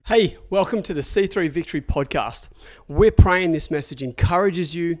Hey, welcome to the C3 Victory podcast. We're praying this message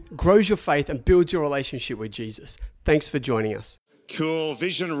encourages you, grows your faith, and builds your relationship with Jesus. Thanks for joining us. Cool.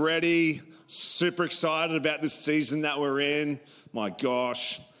 Vision ready. Super excited about this season that we're in. My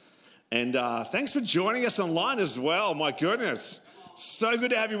gosh. And thanks for joining us online as well. My goodness. So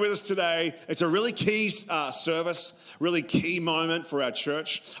good to have you with us today. It's a really key service, really key moment for our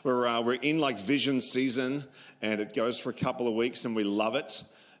church. We're in like vision season, and it goes for a couple of weeks, and we love it.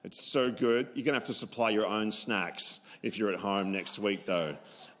 It's so good. You're going to have to supply your own snacks if you're at home next week, though.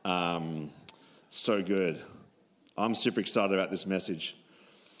 So good. I'm super excited about this message.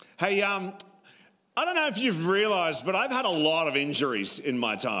 Hey, I don't know if you've realized, but I've had a lot of injuries in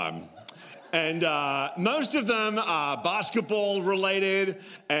my time. And most of them are basketball related.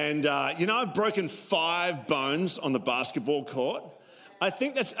 And, I've broken 5 bones on the basketball court. I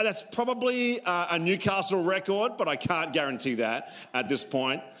think that's probably a Newcastle record, but I can't guarantee that at this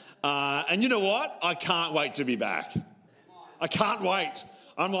point. And you know what? I can't wait to be back. I can't wait.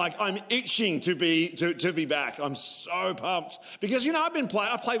 I'm itching to be back. I'm so pumped because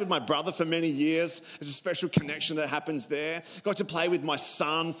I played with my brother for many years. There's a special connection that happens there. Got to play with my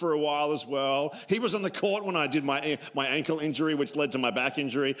son for a while as well. He was on the court when I did my ankle injury, which led to my back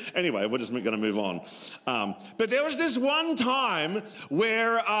injury. Anyway, we're just going to move on. But there was this one time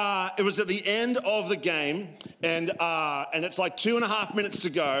where it was at the end of the game, and it's like 2.5 minutes to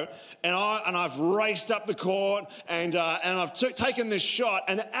go, and I've raced up the court, and I've taken this shot.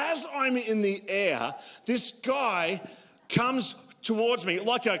 And as I'm in the air, this guy comes towards me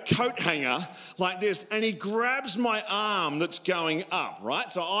like a coat hanger, like this, and he grabs my arm that's going up,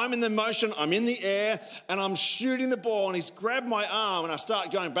 right? So I'm in the motion, I'm in the air, and I'm shooting the ball, and he's grabbed my arm, and I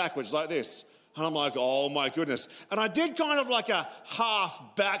start going backwards like this. And I'm like, oh my goodness. And I did kind of like a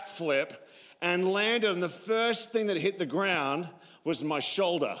half backflip and landed, and the first thing that hit the ground was my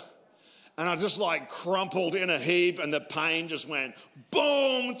shoulder. And I just like crumpled in a heap, and the pain just went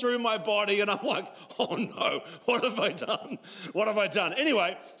boom through my body. And I'm like, oh no, what have I done? What have I done?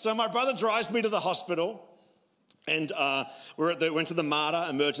 Anyway, so my brother drives me to the hospital, and went to the MARTA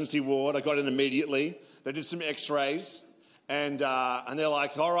emergency ward. I got in immediately. They did some x-rays, and they're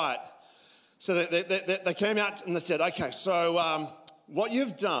like, all right. So they came out and they said, okay, so what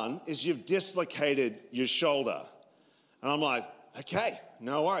you've done is you've dislocated your shoulder. And I'm like, okay,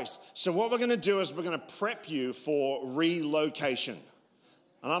 no worries. So what we're going to do is we're going to prep you for relocation.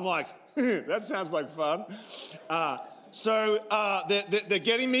 And I'm like, that sounds like fun. So they're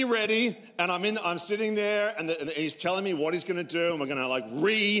getting me ready, and I'm sitting there, and he's telling me what he's going to do, and we're going to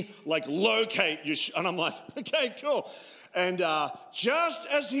locate you. And I'm like, okay, cool. And just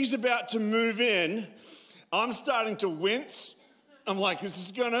as he's about to move in, I'm starting to wince. I'm like, this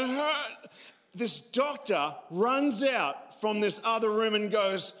is going to hurt. This doctor runs out from this other room and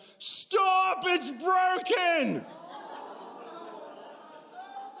goes, stop, it's broken.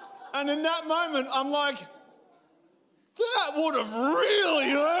 And in that moment, I'm like, that would have really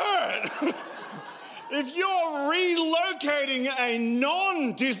hurt. If you're relocating a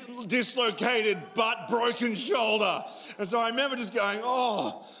non-dislocated but broken shoulder. And so I remember just going,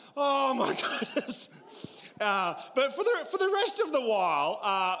 oh my goodness. But for the rest of the while,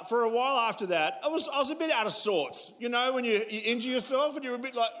 for a while after that, I was a bit out of sorts. You know, when you injure yourself and you're a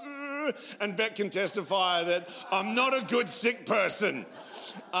bit like, ugh, and Beck can testify that I'm not a good sick person.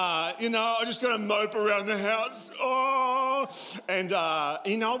 I just got to mope around the house. And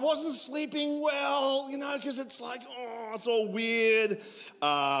I wasn't sleeping well, because it's like, it's all weird.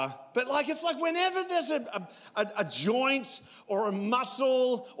 But it's like whenever there's a joint or a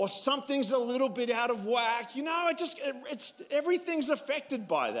muscle or something's a little bit out of whack, everything's affected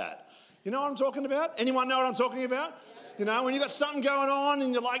by that. You know what I'm talking about? Anyone know what I'm talking about? When you got something going on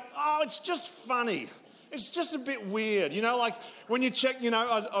and you're like, it's just funny. It's just a bit weird. When you check,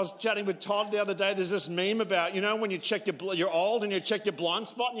 I was chatting with Todd the other day, there's this meme about, when you check you're old and you check your blind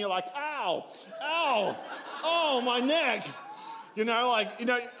spot and you're like, ow, oh, my neck.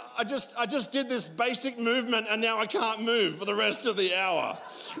 I just did this basic movement and now I can't move for the rest of the hour.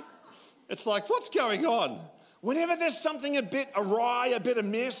 It's like, what's going on? Whenever there's something a bit awry, a bit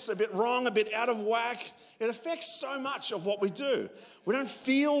amiss, a bit wrong, a bit out of whack, it affects so much of what we do. We don't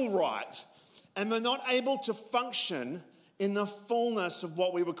feel right. And we're not able to function in the fullness of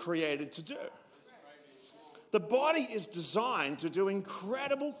what we were created to do. The body is designed to do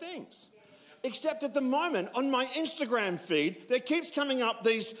incredible things. Except at the moment, on my Instagram feed, there keeps coming up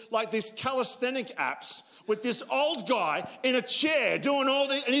these calisthenic apps with this old guy in a chair doing all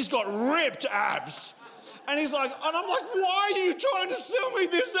this, and he's got ripped abs. And he's like, and I'm like, why are you trying to sell me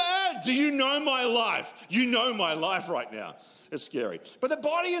this ad? Do you know my life? You know my life right now. It's scary. But the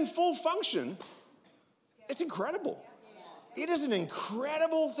body in full function, it's incredible. It is an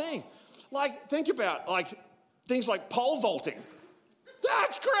incredible thing. Like, think about things like pole vaulting.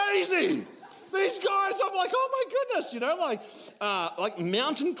 That's crazy. These guys, I'm like, oh my goodness, like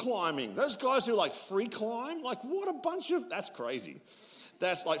mountain climbing. Those guys who free climb, what a bunch of, that's crazy.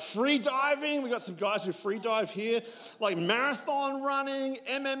 That's like free diving. We got some guys who free dive here. Like marathon running,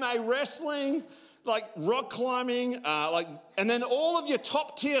 MMA wrestling, like rock climbing, and then all of your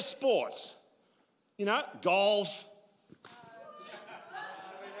top tier sports. Golf.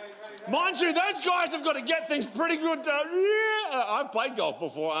 Mind you, those guys have got to get things pretty good. I've played golf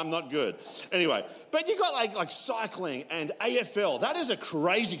before. I'm not good. Anyway, but you got like cycling and AFL. That is a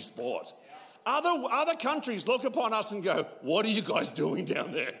crazy sport. Other countries look upon us and go, what are you guys doing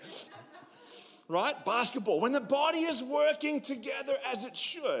down there? Right? Basketball. When the body is working together as it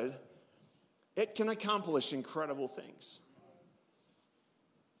should, it can accomplish incredible things.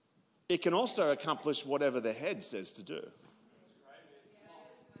 It can also accomplish whatever the head says to do.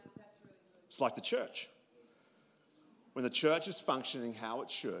 It's like the church. When the church is functioning how it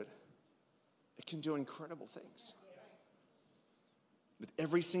should, it can do incredible things. With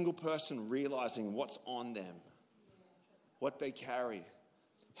every single person realizing what's on them, what they carry,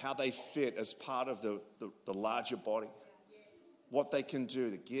 how they fit as part of the larger body, what they can do,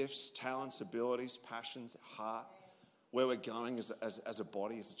 the gifts, talents, abilities, passions, heart, where we're going as a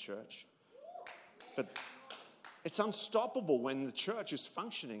body, as a church. But it's unstoppable when the church is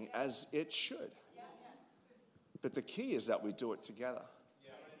functioning as it should. But the key is that we do it together.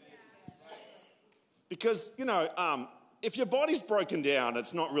 Because, if your body's broken down,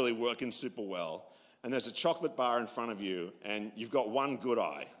 it's not really working super well, and there's a chocolate bar in front of you, and you've got one good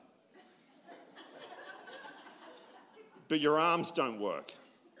eye, but your arms don't work.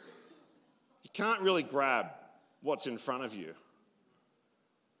 You can't really grab what's in front of you.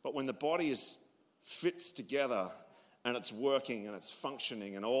 But when the body fits together and it's working and it's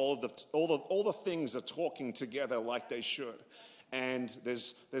functioning and all the things are talking together like they should, and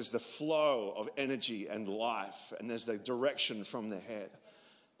there's the flow of energy and life, and there's the direction from the head,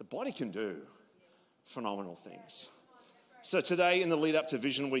 the body can do phenomenal things. So today in the lead up to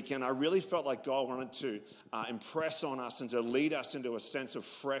Vision Weekend, I really felt like God wanted to impress on us and to lead us into a sense of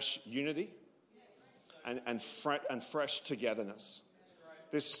fresh unity and fresh togetherness.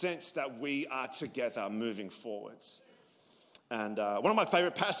 This sense that we are together moving forwards. And one of my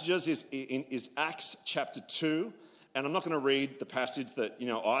favorite passages is Acts chapter 2. And I'm not going to read the passage that,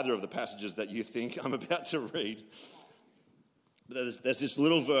 either of the passages that you think I'm about to read. But there's this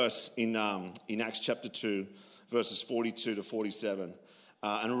little verse in Acts chapter 2, verses 42 to 47.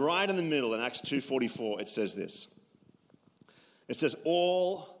 And right in the middle, in Acts 2:44, it says this. It says,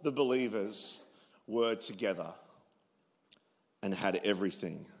 all the believers were together and had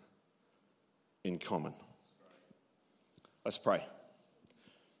everything in common. Let's pray.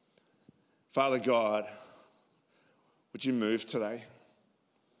 Father God, would you move today?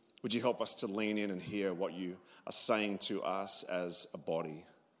 Would you help us to lean in and hear what you are saying to us as a body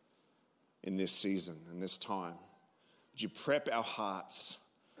in this season, in this time? Would you prep our hearts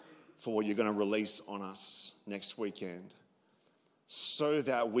for what you're going to release on us next weekend so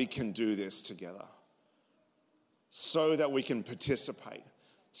that we can do this together, so that we can participate,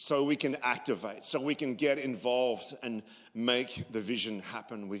 so we can activate, so we can get involved and make the vision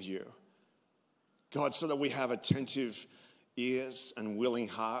happen with you. God, so that we have attentive ears and willing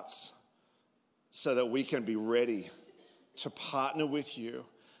hearts, so that we can be ready to partner with you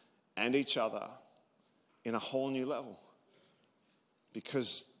and each other in a whole new level.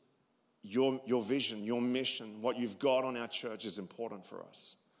 Because your vision, your mission, what you've got on our church is important for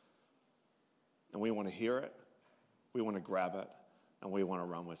us. And we want to hear it, we want to grab it, and we want to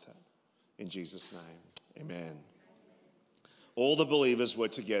run with it. In Jesus' name, amen. All the believers were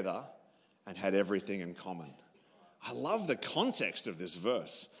together and had everything in common. I love the context of this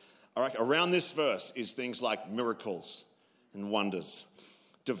verse. All right, around this verse is things like miracles and wonders,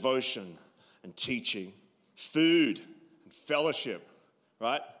 devotion and teaching, food and fellowship,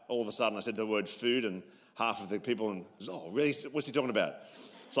 right? All of a sudden I said the word food and half of the people, oh, really? What's he talking about?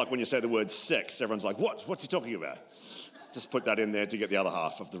 It's like when you say the word sex, everyone's like, what? What's he talking about? Just put that in there to get the other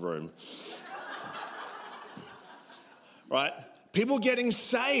half of the room. Right? People getting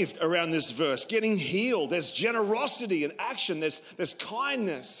saved around this verse, getting healed. There's generosity and action. There's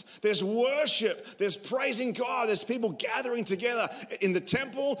kindness. There's worship. There's praising God. There's people gathering together in the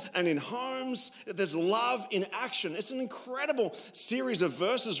temple and in homes. There's love in action. It's an incredible series of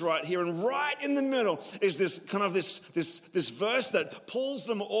verses right here. And right in the middle is this kind of this verse that pulls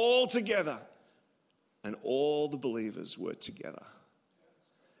them all together. and all the believers were together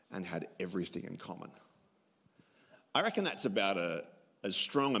and had everything in common. I reckon that's about as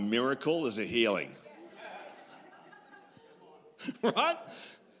strong a miracle as a healing. Right?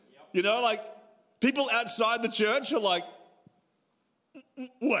 You know, like, people outside the church are like,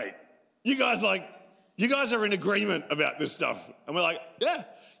 wait, you guys are in agreement about this stuff. And we're like,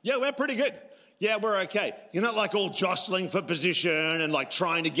 yeah, we're pretty good. Yeah, we're okay. You're not like all jostling for position and like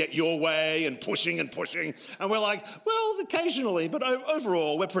trying to get your way and pushing. And we're like, well, occasionally, but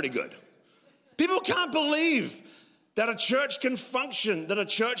overall, we're pretty good. People can't believe that a church can function, that a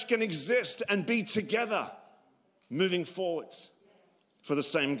church can exist and be together, moving forwards for the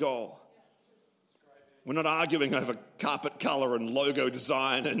same goal. We're not arguing over carpet color and logo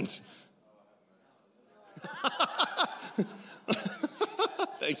design and...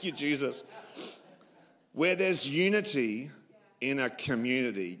 Thank you, Jesus. Where there's unity in a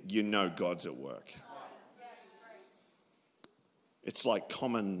community, you know God's at work. It's like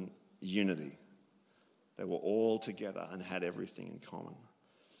common unity. They were all together and had everything in common.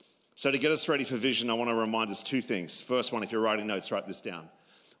 So to get us ready for vision, I want to remind us two things. First one, if you're writing notes, write this down.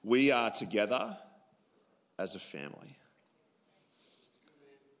 We are together as a family.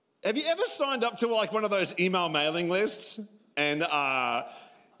 Have you ever signed up to like one of those email mailing lists? And, and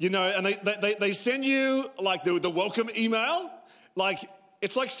they send you like the welcome email. Like,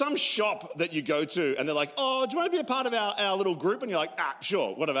 it's like some shop that you go to and they're like, oh, do you want to be a part of our little group? And you're like,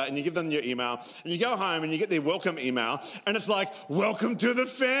 sure, whatever. And you give them your email and you go home and you get their welcome email and it's like, welcome to the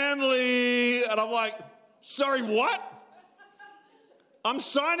family. And I'm like, sorry, what? I'm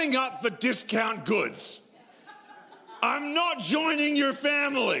signing up for discount goods. I'm not joining your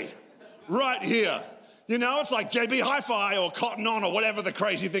family right here. You know, it's like JB Hi-Fi or Cotton On or whatever the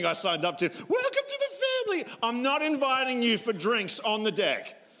crazy thing I signed up to. Welcome to the family. I'm not inviting you for drinks on the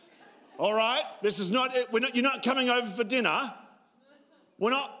deck. All right? This is not it. You're not coming over for dinner.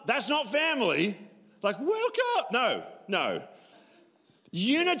 That's not family. Like, welcome. No.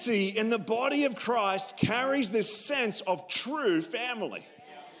 Unity in the body of Christ carries this sense of true family.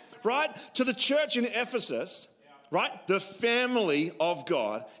 Right? To the church in Ephesus, right? The family of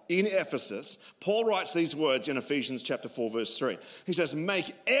God in Ephesus. Paul writes these words in Ephesians chapter 4, verse 3. He says,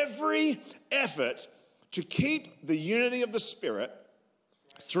 make every effort to keep the unity of the Spirit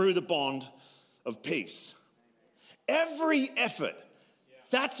through the bond of peace. Every effort.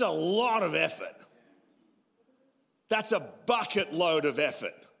 That's a lot of effort. That's a bucket load of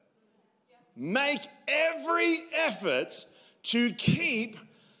effort. Make every effort to keep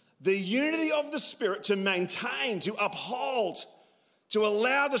the unity of the Spirit, to maintain, to uphold, to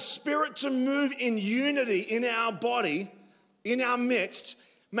allow the Spirit to move in unity in our body, in our midst.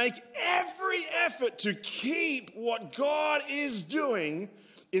 Make every effort to keep what God is doing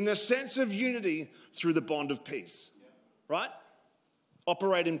in the sense of unity through the bond of peace. Right?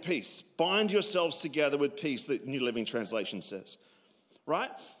 Operate in peace. Bind yourselves together with peace, the New Living Translation says. Right?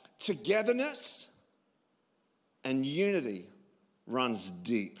 Togetherness and unity runs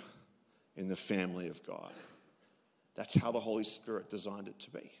deep in the family of God. That's how the Holy Spirit designed it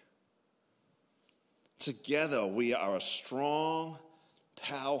to be. Together, we are a strong,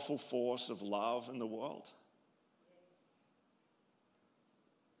 powerful force of love in the world.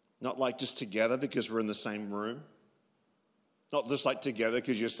 Not like just together because we're in the same room. Not just like together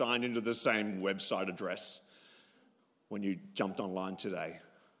because you're signed into the same website address when you jumped online today.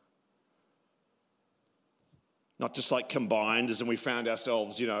 Not just like combined as in we found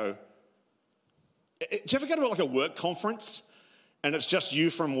ourselves, Do you ever go to like a work conference and it's just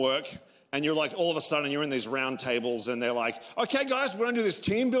you from work and you're like, all of a sudden you're in these round tables and they're like, okay guys, we're going to do this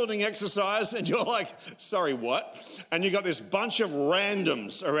team building exercise, and you're like, sorry, what? And you've got this bunch of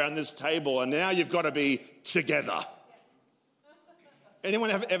randoms around this table and now you've got to be together. Anyone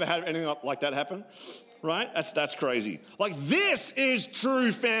ever had anything like that happen? Right? That's crazy. Like, this is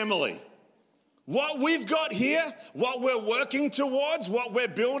true family. What we've got here, what we're working towards, what we're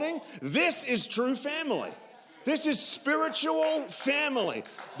building, this is true family. This is spiritual family.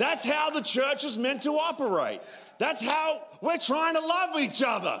 That's how the church is meant to operate. That's how we're trying to love each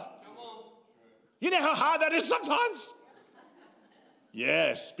other. You know how hard that is sometimes?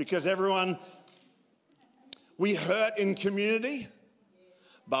 Yes, because we hurt in community,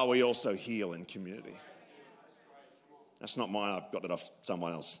 but we also heal in community. That's not mine. I've got that off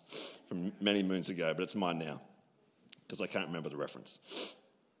someone else from many moons ago, but it's mine now because I can't remember the reference.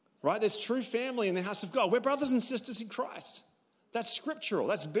 Right? There's true family in the house of God. We're brothers and sisters in Christ. That's scriptural.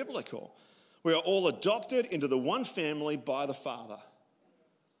 That's biblical. We are all adopted into the one family by the Father.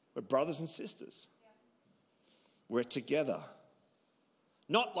 We're brothers and sisters. We're together.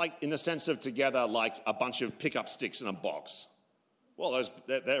 Not like in the sense of together like a bunch of pickup sticks in a box. Well,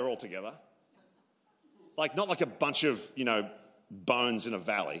 they're all together. Like not like a bunch of, bones in a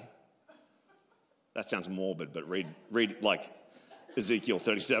valley. That sounds morbid, but read like Ezekiel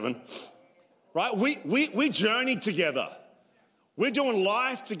 37. Right? We journeyed together. We're doing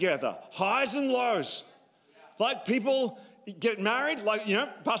life together, highs and lows. Like people get married, like,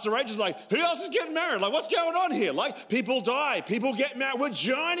 Pastor Rachel's like, who else is getting married? Like, what's going on here? Like, people die, people get married. We're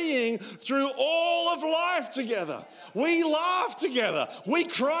journeying through all of life together. We laugh together. We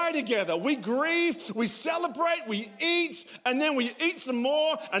cry together. We grieve. We celebrate. We eat. And then we eat some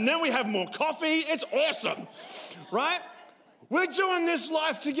more. And then we have more coffee. It's awesome, right? We're doing this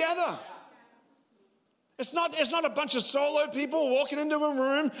life together. It's not a bunch of solo people walking into a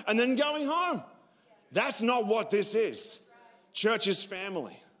room and then going home. That's not what this is. Church is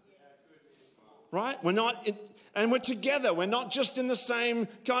family, right? And we're together. We're not just in the same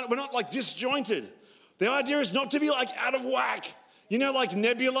kind. We're not like disjointed. The idea is not to be like out of whack. Like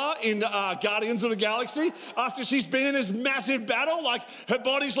Nebula in Guardians of the Galaxy. After she's been in this massive battle, like her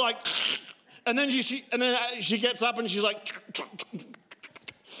body's like, and then she gets up and she's like,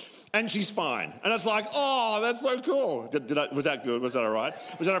 and she's fine. And it's like, oh, that's so cool. Was that good? Was that all right?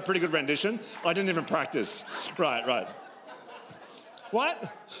 Was that a pretty good rendition? I didn't even practice. Right.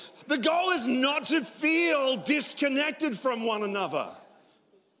 What? The goal is not to feel disconnected from one another.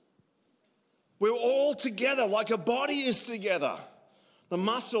 We're all together like a body is together. The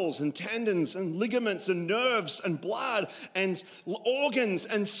muscles and tendons and ligaments and nerves and blood and organs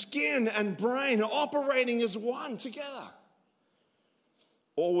and skin and brain are operating as one together.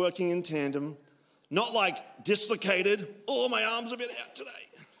 All working in tandem, not like dislocated. Oh, my arm's a bit out today.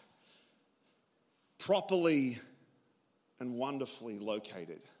 Properly and wonderfully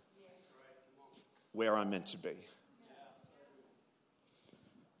located where I'm meant to be.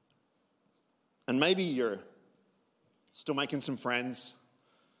 And maybe you're still making some friends.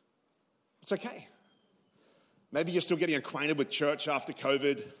 It's okay. Maybe you're still getting acquainted with church after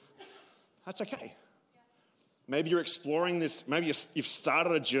COVID. That's okay. Maybe you're exploring this. Maybe you've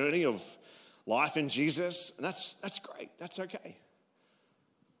started a journey of life in Jesus, and that's great. That's okay.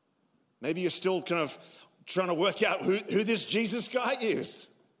 Maybe you're still kind of trying to work out who this Jesus guy is.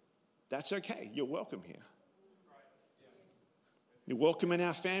 That's okay. You're welcome here. You're welcome in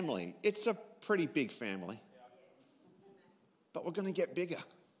our family. It's a pretty big family. But we're going to get bigger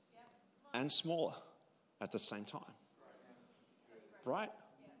and smaller at the same time. Right?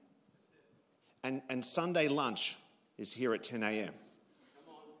 And Sunday lunch is here at 10 a.m.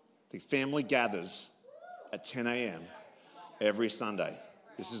 The family gathers at 10 a.m. every Sunday.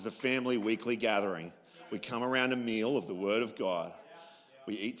 This is the family weekly gathering. We come around a meal of the Word of God.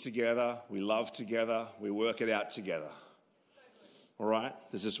 We eat together. We love together. We work it out together. All right?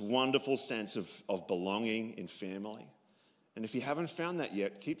 There's this wonderful sense of belonging in family. And if you haven't found that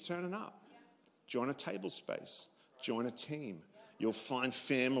yet, keep turning up. Join a table space. Join a team. You'll find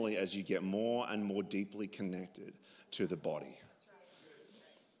family as you get more and more deeply connected to the body.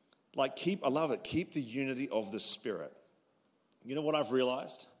 I love it, keep the unity of the Spirit. You know what I've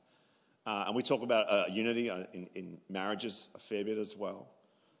realized? And we talk about unity in marriages a fair bit as well.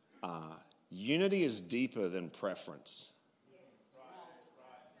 Unity is deeper than preference.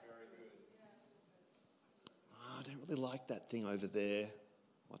 I don't really like that thing over there.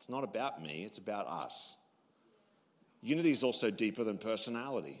 Well, it's not about me, it's about us. Unity is also deeper than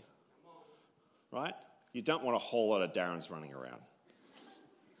personality, right? You don't want a whole lot of Darrens running around.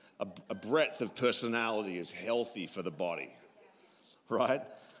 A breadth of personality is healthy for the body, right?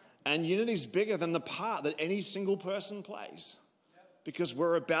 And unity is bigger than the part that any single person plays, because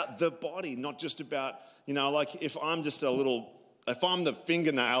we're about the body, not just about, like if I'm the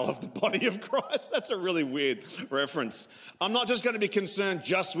fingernail of the body of Christ, that's a really weird reference. I'm not just going to be concerned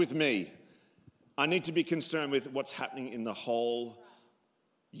just with me. I need to be concerned with what's happening in the whole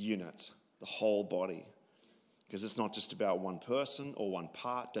unit, the whole body. Because it's not just about one person or one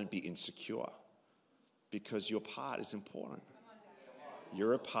part. Don't be insecure, because your part is important.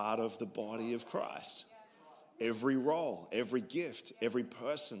 You're a part of the body of Christ. Every role, every gift, every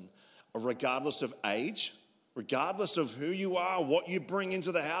person, regardless of age, regardless of who you are, what you bring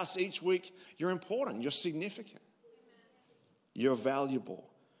into the house each week, you're important. You're significant. You're valuable.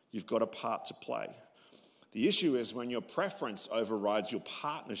 You've got a part to play. The issue is when your preference overrides your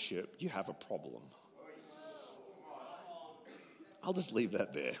partnership, you have a problem. I'll just leave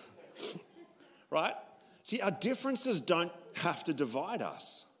that there. Right? See, our differences don't have to divide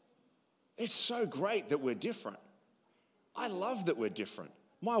us. It's so great that we're different. I love that we're different.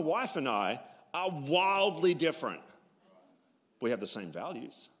 My wife and I are wildly different. We have the same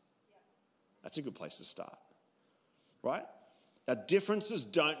values. That's a good place to start, right? Our differences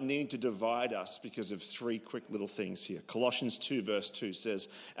don't need to divide us because of three quick little things here. Colossians 2 verse 2 says,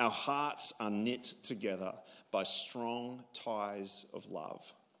 our hearts are knit together by strong ties of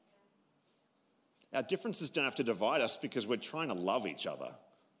love. Our differences don't have to divide us because we're trying to love each other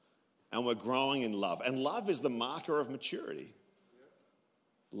and we're growing in love. And love is the marker of maturity.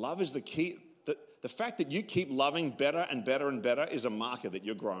 Love is the key. The fact that you keep loving better and better and better is a marker that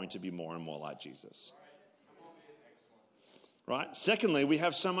you're growing to be more and more like Jesus. Right? Secondly, we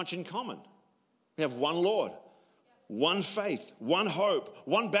have so much in common. We have one Lord, one faith, one hope,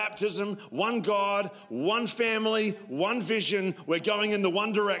 one baptism, one God, one family, one vision. We're going in the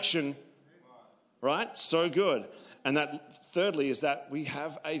one direction. Right? So good. And that thirdly is that we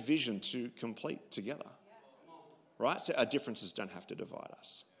have a vision to complete together. Right? So our differences don't have to divide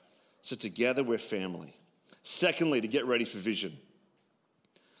us. So together we're family. Secondly, to get ready for vision,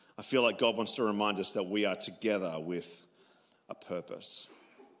 I feel like God wants to remind us that we are together with a purpose.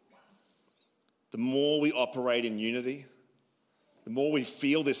 The more we operate in unity, the more we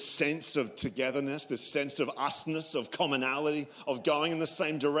feel this sense of togetherness, this sense of usness, of commonality, of going in the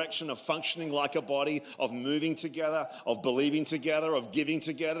same direction, of functioning like a body, of moving together, of believing together, of giving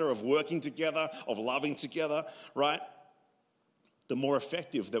together, of working together, of loving together, right? The more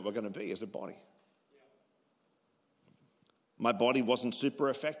effective that we're going to be as a body. My body wasn't super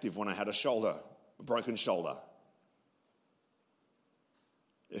effective when I had a broken shoulder.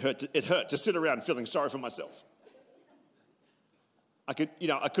 It hurt to sit around feeling sorry for myself. I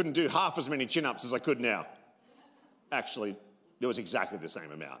couldn't do half as many chin-ups as I could now. Actually, it was exactly the same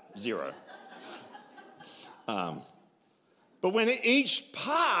amount, 0. But when each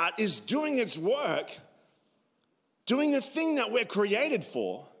part is doing its work, doing the thing that we're created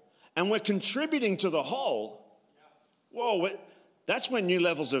for, and we're contributing to the whole, that's when new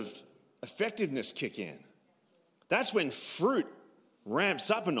levels of effectiveness kick in. That's when fruit ramps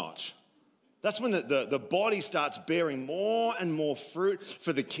up a notch. That's when the body starts bearing more and more fruit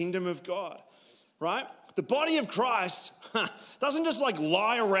for the kingdom of God, right? The body of Christ doesn't just like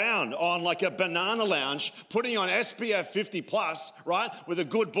lie around on like a banana lounge, putting on SPF 50 plus, right, with a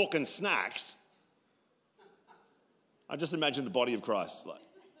good book and snacks. I just imagine the body of Christ. Like,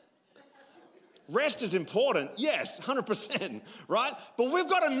 rest is important, yes, 100%, right? But we've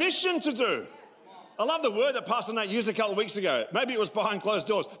got a mission to do. I love the word that Pastor Nate used a couple of weeks ago. Maybe it was behind closed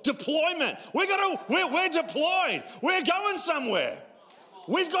doors. Deployment. We're deployed. We're going somewhere.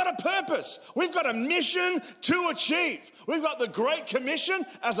 We've got a purpose. We've got a mission to achieve. We've got the Great Commission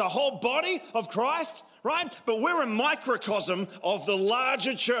as a whole body of Christ, right? But we're a microcosm of the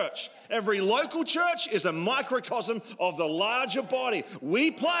larger church. Every local church is a microcosm of the larger body.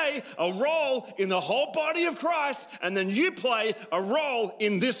 We play a role in the whole body of Christ, and then you play a role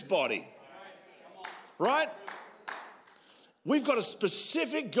in this body. Right? We've got a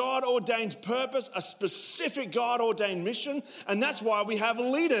specific God-ordained purpose, a specific God-ordained mission, and that's why we have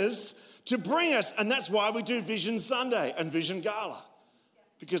leaders to bring us, and that's why we do Vision Sunday and Vision Gala,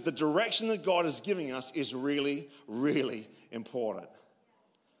 because the direction that God is giving us is really, really important.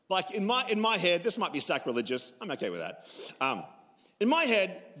 Like in my head, this might be sacrilegious, I'm okay with that. In my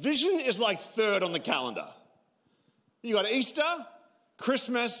head, vision is like third on the calendar. You got Easter,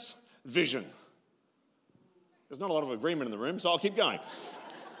 Christmas, vision. There's not a lot of agreement in the room, so I'll keep going.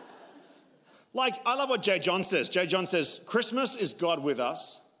 Like, I love what J. John says. J. John says, Christmas is God with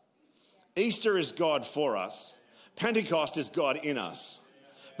us. Easter is God for us. Pentecost is God in us.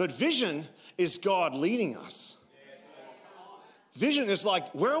 But vision is God leading us. Vision is like,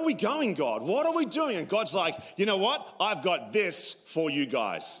 where are we going, God? What are we doing? And God's like, you know what? I've got this for you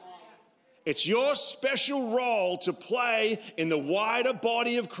guys. It's your special role to play in the wider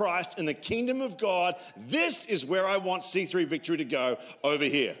body of Christ, in the kingdom of God. This is where I want C3 Victory to go, over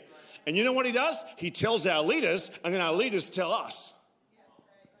here. And you know what he does? He tells our leaders, and then our leaders tell us.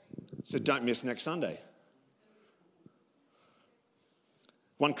 So don't miss next Sunday.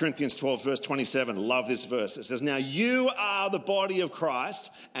 1 Corinthians 12, verse 27, love this verse. It says, now you are the body of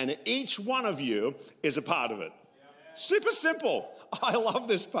Christ, and each one of you is a part of it. Super simple. I love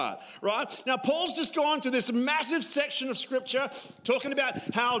this part, right? Now, Paul's just gone through this massive section of scripture talking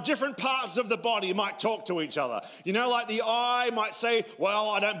about how different parts of the body might talk to each other. You know, like the eye might say,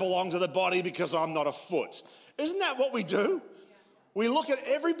 well, I don't belong to the body because I'm not a foot. Isn't that what we do? We look at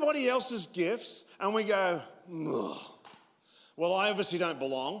everybody else's gifts and we go, ugh. Well, I obviously don't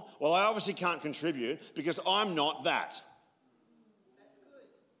belong. Well, I obviously can't contribute because I'm not that.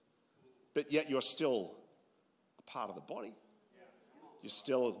 But yet you're still a part of the body. You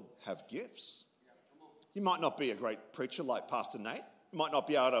still have gifts. You might not be a great preacher like Pastor Nate. You might not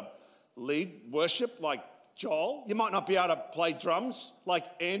be able to lead worship like Joel. You might not be able to play drums like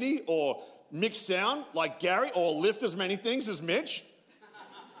Andy or mix sound like Gary or lift as many things as Mitch.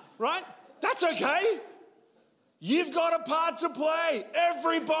 Right? That's okay. You've got a part to play.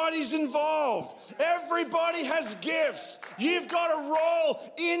 Everybody's involved. Everybody has gifts. You've got a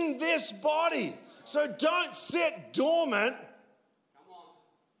role in this body. So don't sit dormant.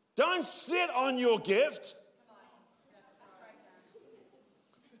 Don't sit on your gift.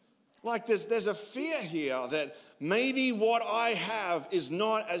 Like there's a fear here that maybe what I have is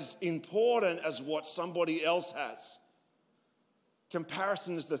not as important as what somebody else has.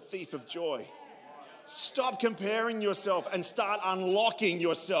 Comparison is the thief of joy. Stop comparing yourself and start unlocking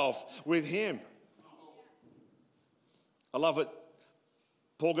yourself with Him. I love it.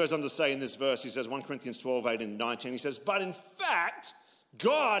 Paul goes on to say in this verse, he says, 1 Corinthians 12, 8 and 19, he says, but in fact,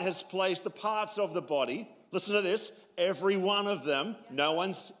 God has placed the parts of the body, listen to this, every one of them, no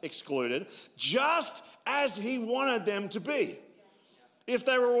one's excluded, just as He wanted them to be. If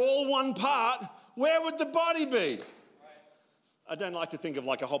they were all one part, where would the body be? I don't like to think of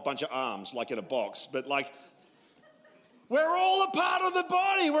like a whole bunch of arms, like in a box, but like, we're all a part of the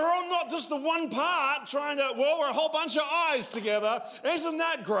body. We're all not just the one part we're a whole bunch of eyes together. Isn't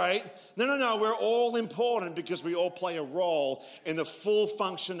that great? No. We're all important because we all play a role in the full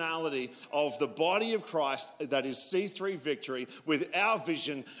functionality of the body of Christ that is C3 Victory with our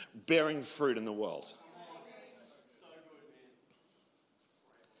vision bearing fruit in the world.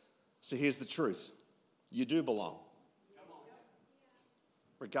 So here's the truth. You do belong.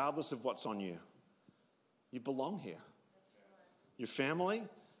 Regardless of what's on you, you belong here. Your family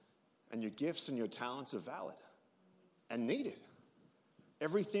and your gifts and your talents are valid and needed.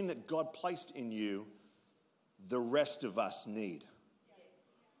 Everything that God placed in you, the rest of us need.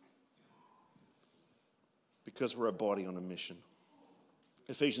 Because we're a body on a mission.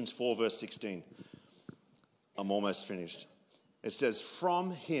 Ephesians 4 verse 16. I'm almost finished. It says,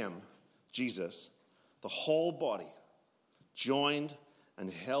 from Him, Jesus, the whole body, joined and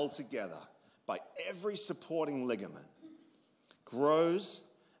held together by every supporting ligament, grows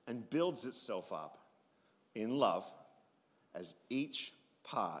and builds itself up in love as each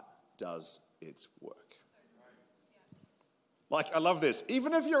part does its work. Like, I love this.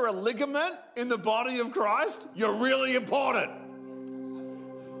 Even if you're a ligament in the body of Christ, you're really important.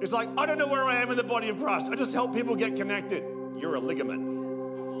 It's like, I don't know where I am in the body of Christ. I just help people get connected. You're a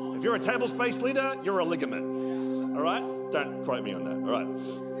ligament. If you're a table space leader, you're a ligament. All right? Don't quote me on that. All right?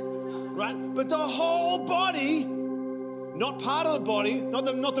 Right? But the whole body, not part of the body, not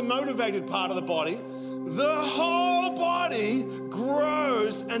the motivated part of the body, the whole body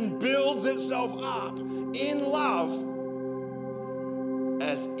grows and builds itself up in love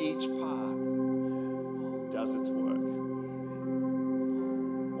as each part does its work.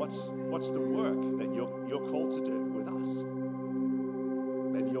 What's the work that you're called to do with us?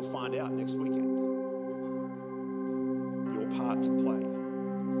 Maybe you'll find out next weekend. Your part to play.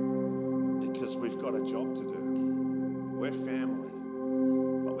 Because we've got a job to do. We're family,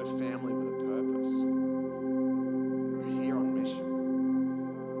 but we're family with a purpose. We're here on mission.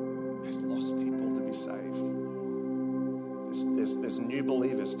 There's lost people to be saved. There's new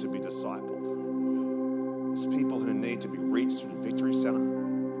believers to be discipled. There's people who need to be reached through Victory Center.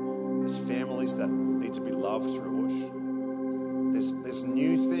 There's families that need to be loved through Ush. There's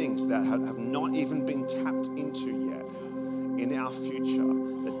new things that have not even been tapped into yet in our future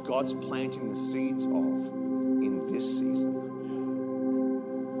that God's planting the seeds of in this season.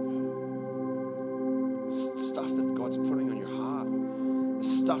 There's stuff that God's putting on your heart. There's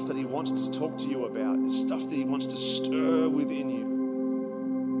stuff that He wants to talk to you about. There's stuff that He wants to stir within you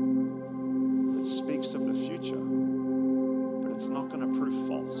that speaks of the future, but it's not going to prove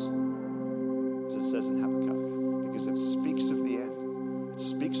false, as it says in Habakkuk, because it speaks of the end. It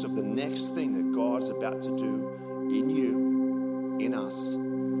speaks of the next thing that God's about to do in you, in us,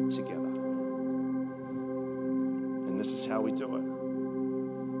 together. And this is how we do it.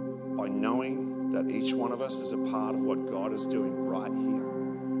 By knowing that each one of us is a part of what God is doing right here,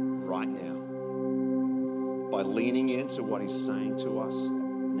 right now. By leaning into what He's saying to us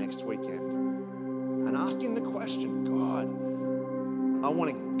next weekend. And asking the question, God, I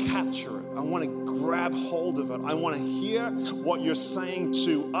want to capture it. I want to grab hold of it. I want to hear what you're saying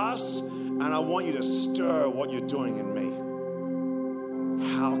to us, and I want you to stir what you're doing in me.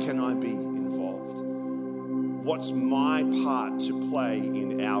 How can I be involved? What's my part to play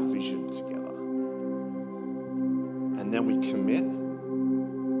in our vision together? And then we commit,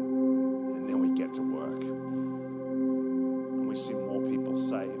 and then we get to work. And we see more people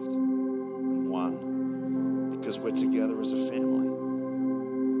saved and won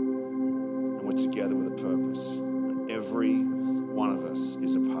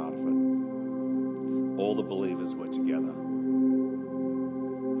all the believers were together,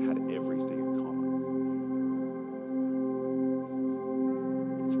 had everything in common.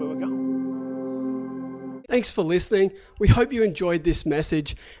 That's where we're going. Thanks for listening. We hope you enjoyed this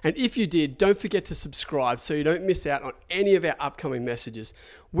message. And if you did, don't forget to subscribe so you don't miss out on any of our upcoming messages.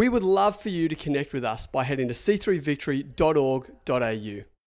 We would love for you to connect with us by heading to c3victory.org.au.